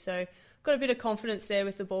series. So got a bit of confidence there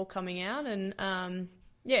with the ball coming out. And,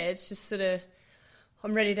 yeah, it's just sort of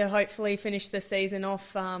I'm ready to hopefully finish the season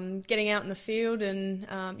off getting out in the field and,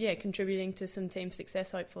 yeah, contributing to some team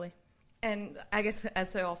success, hopefully. And I guess,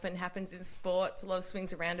 as so often happens in sports, a lot of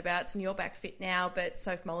swings and roundabouts, and you're back fit now, but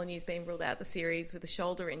Soph Molyneux's been ruled out of the series with a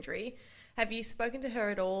shoulder injury. Have you spoken to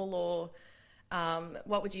her at all, or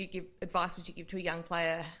what advice would you give to a young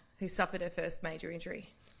player who suffered her first major injury?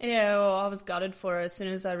 Yeah, well, I was gutted for her. As soon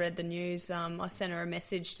as I read the news, I sent her a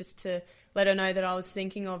message just to let her know that I was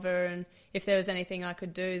thinking of her and if there was anything I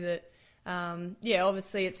could do that, yeah,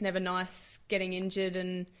 obviously it's never nice getting injured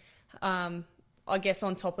and I guess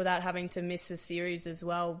on top of that having to miss a series as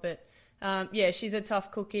well. But, yeah, she's a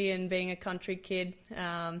tough cookie and being a country kid,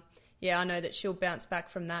 yeah, I know that she'll bounce back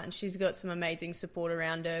from that, and she's got some amazing support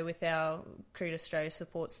around her with our Cricket Australia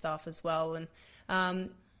support staff as well. And,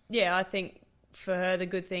 yeah, I think for her, the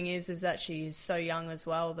good thing is that she is so young as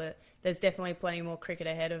well that there's definitely plenty more cricket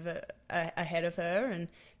ahead of her. And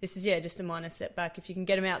this is, yeah, just a minor setback. If you can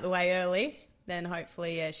get them out the way early, then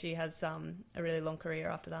hopefully, yeah, she has a really long career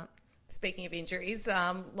after that. Speaking of injuries,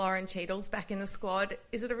 Lauren Cheadle's back in the squad.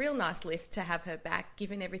 Is it a real nice lift to have her back,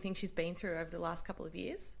 given everything she's been through over the last couple of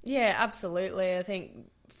years? Yeah, absolutely. I think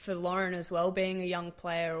for Lauren as well, being a young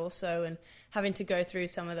player also and having to go through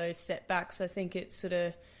some of those setbacks, I think it sort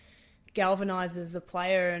of galvanises a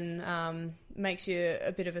player and makes you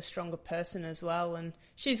a bit of a stronger person as well. And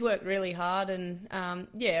she's worked really hard and,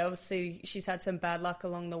 yeah, obviously she's had some bad luck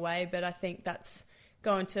along the way, but I think that's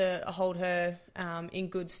going to hold her in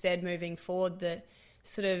good stead moving forward, that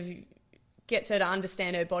sort of gets her to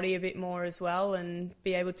understand her body a bit more as well and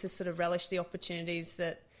be able to sort of relish the opportunities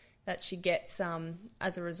that she gets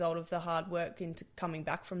as a result of the hard work into coming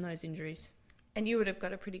back from those injuries. And you would have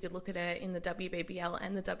got a pretty good look at her in the WBBL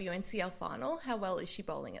and the WNCL final. How well is she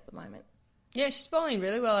bowling at the moment? Yeah, she's bowling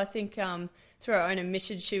really well. I think through her own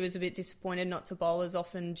admission, she was a bit disappointed not to bowl as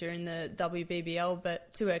often during the WBBL,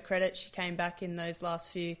 but to her credit, she came back in those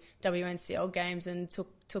last few WNCL games and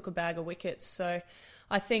took a bag of wickets. So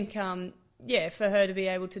I think, yeah, for her to be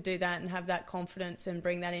able to do that and have that confidence and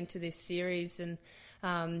bring that into this series, and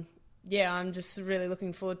yeah, I'm just really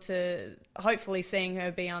looking forward to hopefully seeing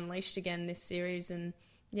her be unleashed again this series, and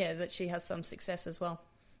yeah, that she has some success as well.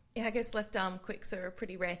 Yeah, I guess left arm quicks are a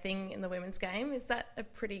pretty rare thing in the women's game. Is that a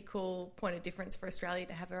pretty cool point of difference for Australia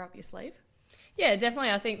to have her up your sleeve? Yeah,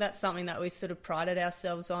 definitely. I think that's something that we sort of prided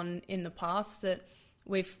ourselves on in the past, that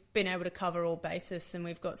we've been able to cover all bases and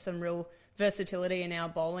we've got some real versatility in our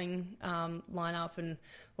bowling lineup, and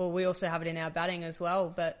well, we also have it in our batting as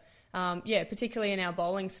well. But yeah, particularly in our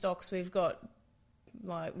bowling stocks, we got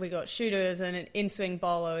Shooter as an in-swing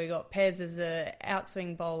bowler, we got Pez as an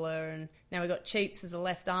outswing bowler, and now we've got Cheats as a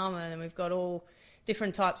left armour, and then we've got all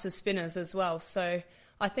different types of spinners as well. So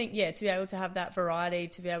I think, yeah, to be able to have that variety,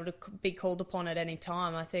 to be able to be called upon at any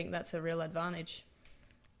time, I think that's a real advantage.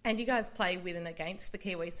 And you guys play with and against the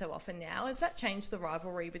Kiwis so often now. Has that changed the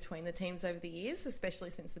rivalry between the teams over the years,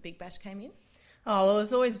 especially since the Big Bash came in? Oh, well,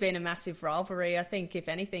 there's always been a massive rivalry. I think, if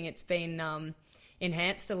anything, it's been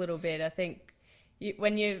enhanced a little bit. I think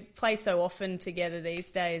when you play so often together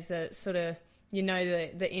these days, sort of, you know,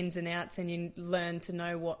 the ins and outs, and you learn to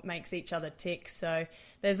know what makes each other tick. So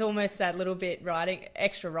there's almost that little bit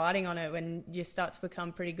extra riding on it when you start to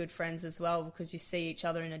become pretty good friends as well, because you see each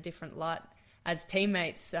other in a different light as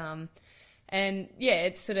teammates. And yeah,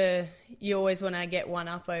 it's sort of, you always want to get one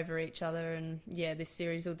up over each other, and yeah, this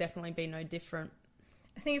series will definitely be no different.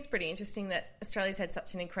 I think it's pretty interesting that Australia's had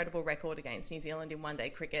such an incredible record against New Zealand in one-day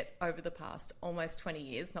cricket over the past almost 20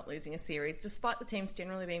 years, not losing a series, despite the teams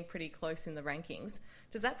generally being pretty close in the rankings.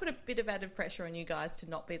 Does that put a bit of added pressure on you guys to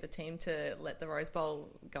not be the team to let the Rose Bowl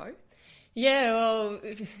go? Yeah, well,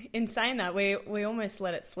 in saying that, we almost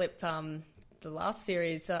let it slip the last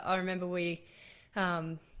series. I remember we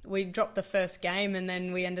dropped the first game, and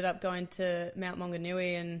then we ended up going to Mount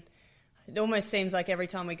Maunganui, and it almost seems like every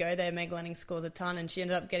time we go there, Meg Lanning scores a ton, and she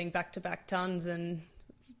ended up getting back-to-back tons, and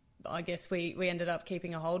I guess we ended up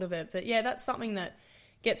keeping a hold of it. But yeah, that's something that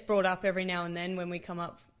gets brought up every now and then when we come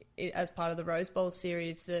up as part of the Rose Bowl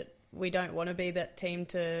series, that we don't want to be that team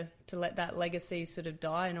to let that legacy sort of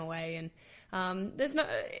die in a way. And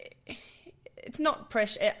it's not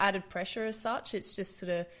added pressure as such. It's just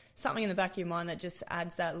sort of something in the back of your mind that just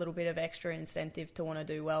adds that little bit of extra incentive to want to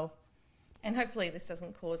do well. And hopefully this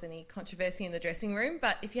doesn't cause any controversy in the dressing room,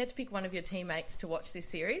 but if you had to pick one of your teammates to watch this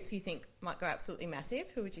series who you think might go absolutely massive,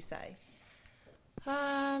 who would you say?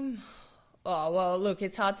 Oh, well, look,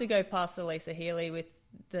 it's hard to go past Elisa Healy with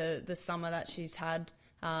the summer that she's had,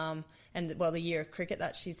 and the year of cricket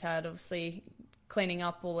that she's had, obviously cleaning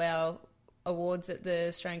up all our awards at the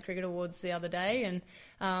Australian Cricket Awards the other day. And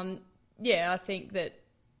I think that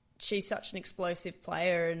she's such an explosive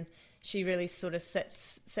player, and she really sort of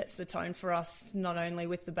sets the tone for us, not only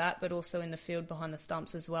with the bat, but also in the field behind the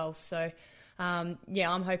stumps as well. So, I'm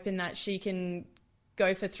hoping that she can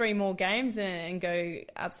go for 3 more games and go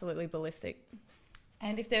absolutely ballistic.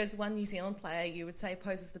 And if there was one New Zealand player you would say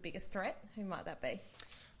poses the biggest threat, who might that be?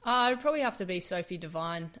 It'd probably have to be Sophie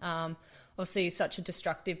Devine. Obviously, such a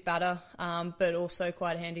destructive batter, but also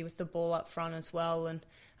quite handy with the ball up front as well. And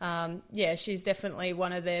she's definitely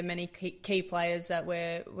one of their many key players that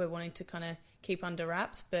we're wanting to kind of keep under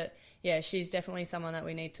wraps. But yeah, she's definitely someone that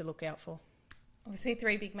we need to look out for. Obviously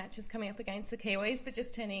 3 big matches coming up against the Kiwis, but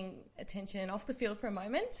just turning attention off the field for a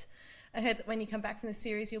moment. I heard that when you come back from the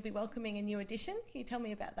series, you'll be welcoming a new addition. Can you tell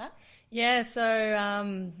me about that? Yeah,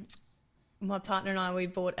 so my partner and I, we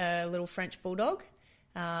bought a little French bulldog.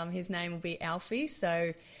 His name will be Alfie.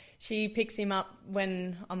 So she picks him up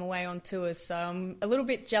when I'm away on tours. So I'm a little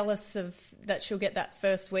bit jealous of that she'll get that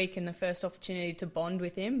first week and the first opportunity to bond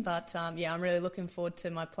with him. But I'm really looking forward to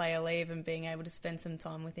my player leave and being able to spend some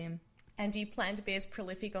time with him. And do you plan to be as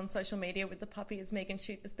prolific on social media with the puppy as Megan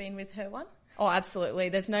Shute has been with her one? Oh, absolutely.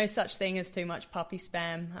 There's no such thing as too much puppy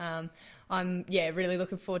spam. I'm really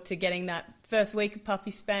looking forward to getting that first week of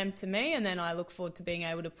puppy spam to me, and then I look forward to being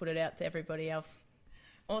able to put it out to everybody else.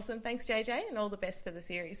 Awesome. Thanks, JJ, and all the best for the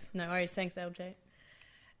series. No worries. Thanks, LJ.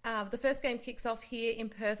 The first game kicks off here in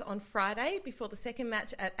Perth on Friday before the second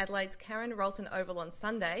match at Adelaide's Karen Rolton Oval on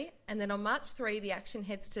Sunday. And then on March 3, the action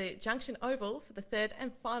heads to Junction Oval for the third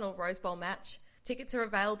and final Rose Bowl match. Tickets are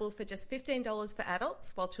available for just $15 for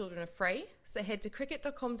adults, while children are free. So head to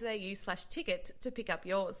cricket.com.au/tickets to pick up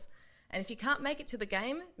yours. And if you can't make it to the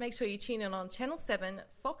game, make sure you tune in on Channel 7,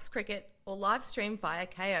 Fox Cricket, or live stream via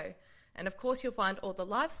KO. And of course, you'll find all the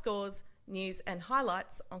live scores, news and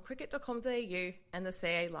highlights on cricket.com.au and the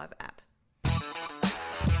CA Live app.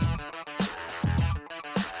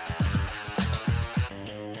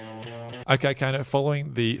 Okay, Kano,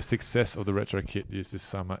 following the success of the retro kit used this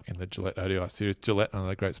summer in the Gillette ODI series, Gillette,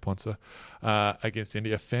 another great sponsor, against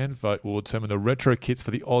India, fan vote will determine the retro kits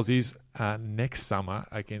for the Aussies next summer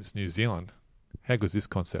against New Zealand. How good is this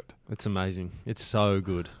concept? It's amazing. It's so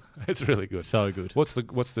good. It's really good. So good. What's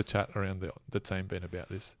the chat around the team been about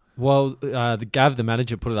this? Well, Gav, the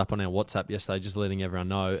manager, put it up on our WhatsApp yesterday, just letting everyone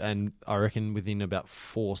know. And I reckon within about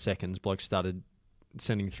 4 seconds, blokes started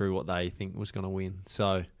sending through what they think was going to win.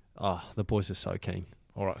 So, the boys are so keen.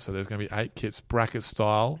 All right, so there's going to be 8 kits, bracket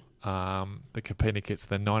style. The competing kits,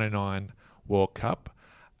 the 99 World Cup,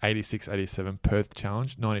 86-87 Perth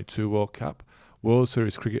Challenge, 92 World Cup, World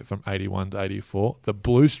Series cricket from 81 to 84, the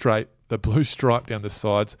blue stripe down the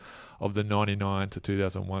sides of the 99 to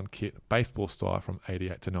 2001 kit, baseball style from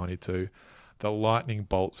 88 to 92, the lightning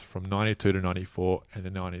bolts from 92 to 94, and the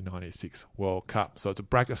 1996 World Cup. So it's a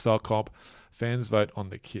bracket style comp. Fans vote on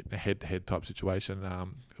the kit in a head-to-head type situation. There'll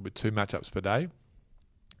be 2 matchups per day.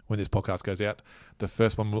 When this podcast goes out, the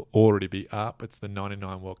first one will already be up. It's the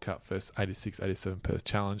 99 World Cup versus 86-87 Perth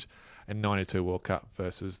Challenge, and 92 World Cup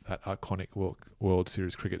versus that iconic World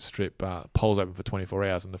Series cricket strip. Polls open for 24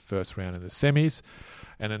 hours in the first round in the semis,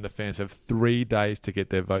 and then the fans have 3 days to get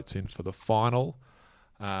their votes in for the final.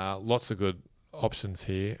 Lots of good options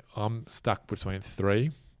here. I'm stuck between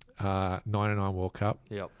 3. 99 World Cup.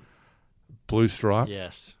 Yep. Blue stripe.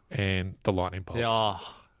 Yes. And the lightning bolts. Yeah.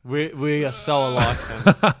 We are so alike,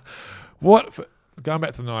 Sam. Going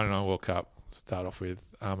back to the 99 World Cup, to start off with,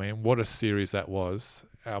 I mean, what a series that was.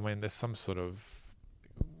 I mean, there's some sort of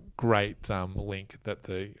great link that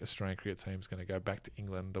the Australian cricket team's going to go back to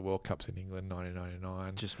England. The World Cup's in England,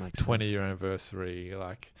 1999. Just makes 20-year anniversary.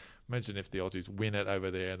 Like, imagine if the Aussies win it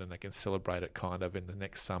over there, then they can celebrate it kind of in the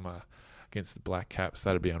next summer against the Black Caps.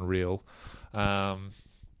 That'd be unreal. And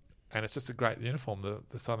it's just a great uniform.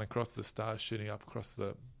 The Southern Cross, the stars shooting up across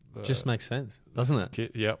the just makes sense, doesn't it?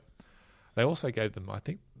 Kit. Yep. They also gave them, I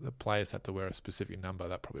think the players had to wear a specific number.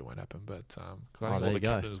 That probably won't happen, but cause I think all the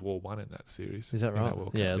captains wore one in that series. Is that right?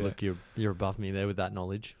 World Yeah, Cup, look, you're above me there with that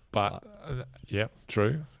knowledge. But yeah,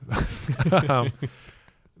 true. The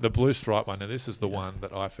blue stripe one, and this is the one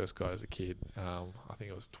that I first got as a kid. I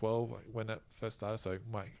think it was 12 when it first started. So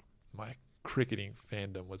my cricketing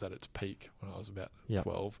fandom was at its peak when I was about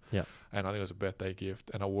 12. Yeah. And I think it was a birthday gift,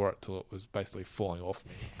 and I wore it till it was basically falling off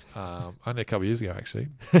me. Only a couple of years ago, actually.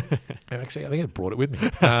 Actually, I think I brought it with me.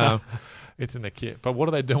 It's in the kit. But what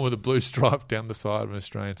are they doing with a blue stripe down the side of an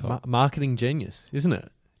Australian top? Marketing genius, isn't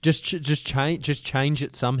it? Just change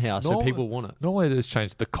it somehow so people want it. Normally they just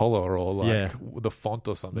change the collar or the font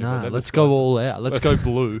or something. No, let's go all out. Let's go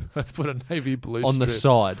blue. Let's put a navy blue on strip the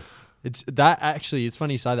side. It's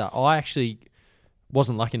funny you say that. I actually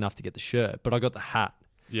wasn't lucky enough to get the shirt, but I got the hat.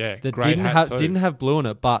 Yeah, that great didn't have blue on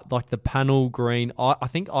it, but like the panel green. I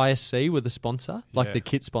think ISC were the sponsor, like the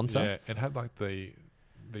kit sponsor. Yeah, it had like the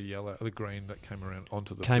yellow, the green that came around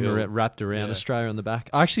onto the wrapped around Australia on the back.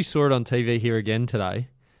 I actually saw it on TV here again today.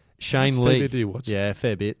 Shane Lee. TV do you watch? Yeah, a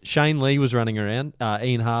fair bit. Shane Lee was running around.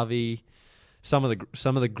 Ian Harvey, some of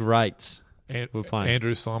the greats were playing.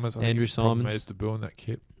 Andrew Simons. Made his debut in that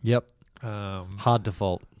kit. Yep. Hard to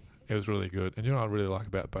fault. It was really good. And you know what I really like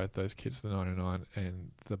about both those kits, the 99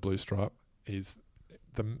 and the blue stripe, is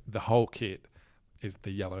the whole kit is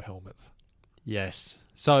the yellow helmets. Yes.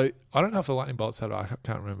 So I don't know if the Lightning Bolts had it. I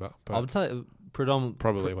can't remember. But I would say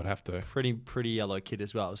probably would have to. Pretty yellow kit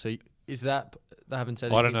as well. So is that they haven't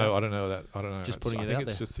said? I don't know that. I don't know. Just putting it out there. I think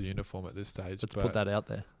it's just the uniform at this stage. Let's put that out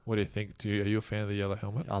there. What do you think? Are you a fan of the yellow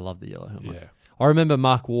helmet? I love the yellow helmet. Yeah. I remember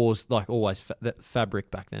Mark Waugh's like always that fabric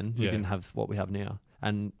back then. We didn't have what we have now,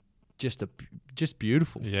 and just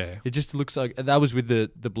beautiful. Yeah, it just looks like that was with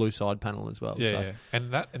the blue side panel as well. Yeah, yeah.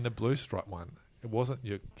 And the blue stripe one, it wasn't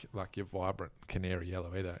your vibrant canary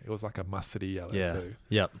yellow either. It was like a mustardy yellow too.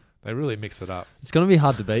 Yep. They really mix it up. It's going to be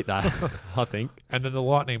hard to beat that, I think. And then the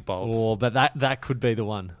lightning bolts. Oh, but that could be the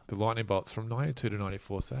one. The lightning bolts from 92 to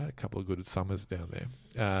 94. So I had a couple of good summers down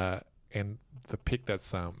there. And the pic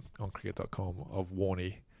that's on cricket.com of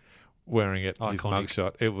Warney wearing it, his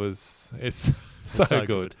mugshot, it's so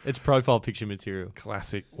good. It's profile picture material.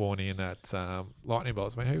 Classic Warney in that lightning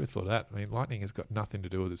bolts. I mean, who would have thought that? I mean, lightning has got nothing to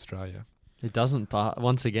do with Australia. It doesn't, but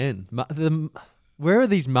once again, where are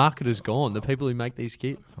these marketers gone? The people who make these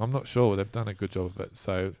kits? I'm not sure. They've done a good job of it.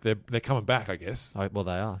 So they're coming back, I guess. Well,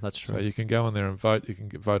 they are. That's true. So you can go on there and vote. You can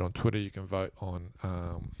vote on Twitter. You can vote on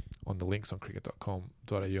the links on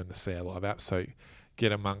cricket.com.au and the CR Live app. So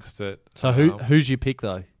get amongst it. So who's your pick,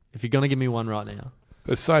 though? If you're going to give me one right now.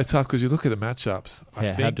 It's so tough because you look at the matchups.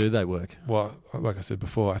 How do they work? Well, like I said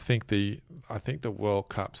before, I think the World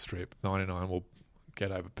Cup strip 99 will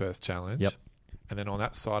get over Perth Challenge. Yep. And then on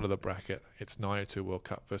that side of the bracket, it's 92 World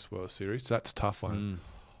Cup versus World Series. So that's a tough one.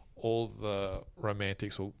 All the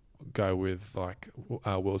romantics will go with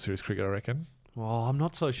World Series cricket, I reckon. Well, I'm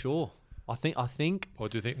not so sure. I think. Or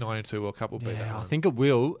do you think 92 World Cup will be that one? I think it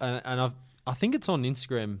will, and I think it's on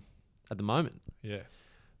Instagram at the moment. Yeah.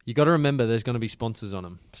 You got to remember, there's going to be sponsors on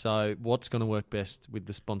them. So what's going to work best with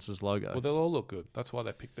the sponsors logo? Well, they'll all look good. That's why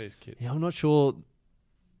they picked these kits. Yeah, I'm not sure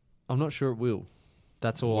it will.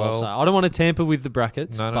 That's all I'll say. I don't want to tamper with the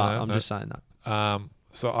brackets, I'm just saying that.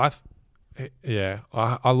 So I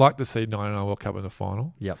like to see 99 World Cup in the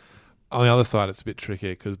final. Yep. On the other side, it's a bit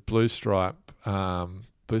trickier because blue stripe comes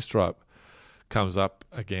up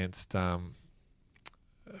against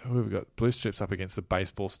who have we got? Blue strip's up against the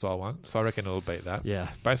baseball style one, so I reckon it'll beat that. Yeah,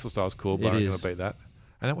 baseball style's cool, but I reckon it'll beat that.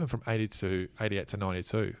 And that went from 88 to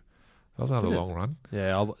 92. That was another long run.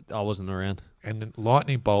 Yeah, I wasn't around. And then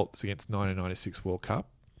lightning bolts against 1996 World Cup.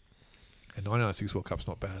 And 1996 World Cup's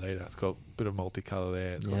not bad either. It's got a bit of multicolour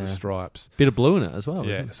there. It's got the stripes. Bit of blue in it as well.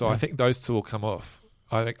 Yeah, so I think those two will come off.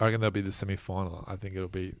 I reckon they'll be the semi-final. I think it'll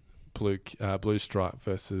be blue stripe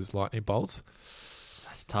versus lightning bolts.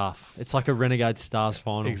 That's tough. It's like a Renegade Stars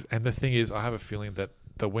final. And the thing is, I have a feeling that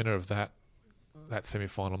the winner of that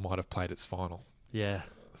semi-final might have played its final. Yeah.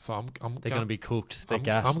 So they're going to be cooked. They're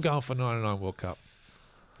gassed. I'm going for 99 World Cup.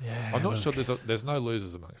 Yeah, I'm not sure there's no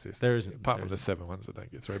losers amongst this. There isn't. Apart from the 7 ones that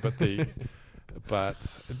don't get through. But the But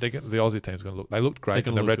the Aussie team's going to look. They looked great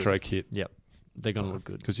in the retro kit. Yep, they're going to look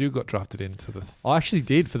good. Because you got drafted into the. I actually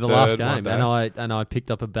did for the third last one game, day. and I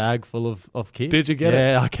picked up a bag full of kit. Did you get it?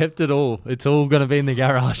 Yeah, I kept it all. It's all going to be in the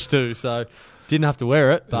garage too, so didn't have to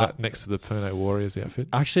wear it. Is But that next to the Pune Warriors outfit?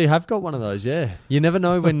 I actually have got one of those. Yeah, you never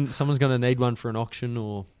know when someone's going to need one for an auction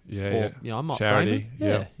or Yeah. you know, I might Charity.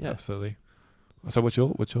 frame it. Yeah, absolutely. So what's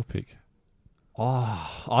your pick?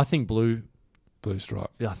 Oh, I think blue. Blue stripe.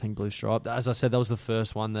 Yeah, I think blue stripe. As I said, that was the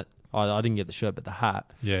first one that I didn't get the shirt, but the hat.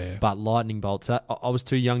 Yeah. But lightning bolts. I was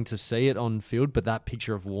too young to see it on field, but that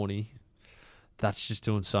picture of Warney, that's just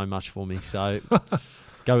doing so much for me. So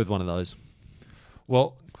go with one of those.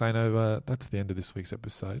 Well, Clano, that's the end of this week's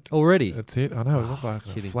episode. Already? That's it. I know. It looked like a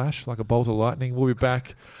kidding. flash, like a bolt of lightning. We'll be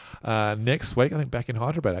back next week. I think back in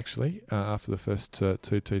Hyderabad, actually, after the first two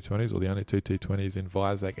T20s, or the only two T20s in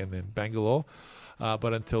Vizag and then Bangalore.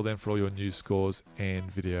 But until then, for all your news, scores, and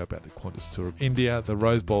video about the Qantas Tour of India, the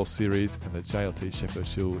Rose Bowl Series, and the JLT Sheffield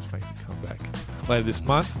Shield, which makes a comeback later this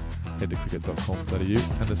month, head to cricket.com.au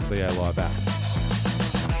and the CA Live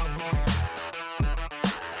app.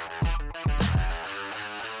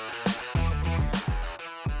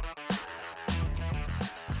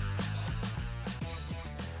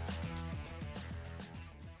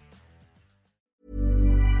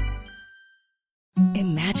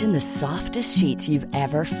 Imagine the softest sheets you've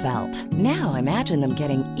ever felt. Now imagine them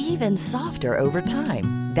getting even softer over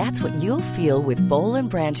time. That's what you'll feel with Boll &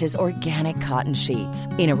 Branch's organic cotton sheets.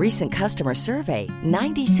 In a recent customer survey,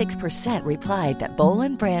 96% replied that Boll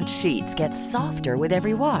 & Branch sheets get softer with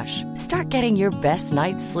every wash. Start getting your best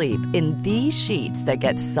night's sleep in these sheets that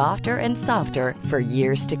get softer and softer for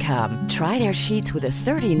years to come. Try their sheets with a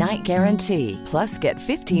 30-night guarantee. Plus, get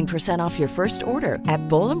 15% off your first order at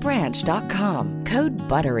bollandbranch.com. Code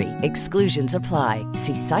BUTTERY. Exclusions apply.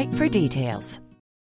 See site for details.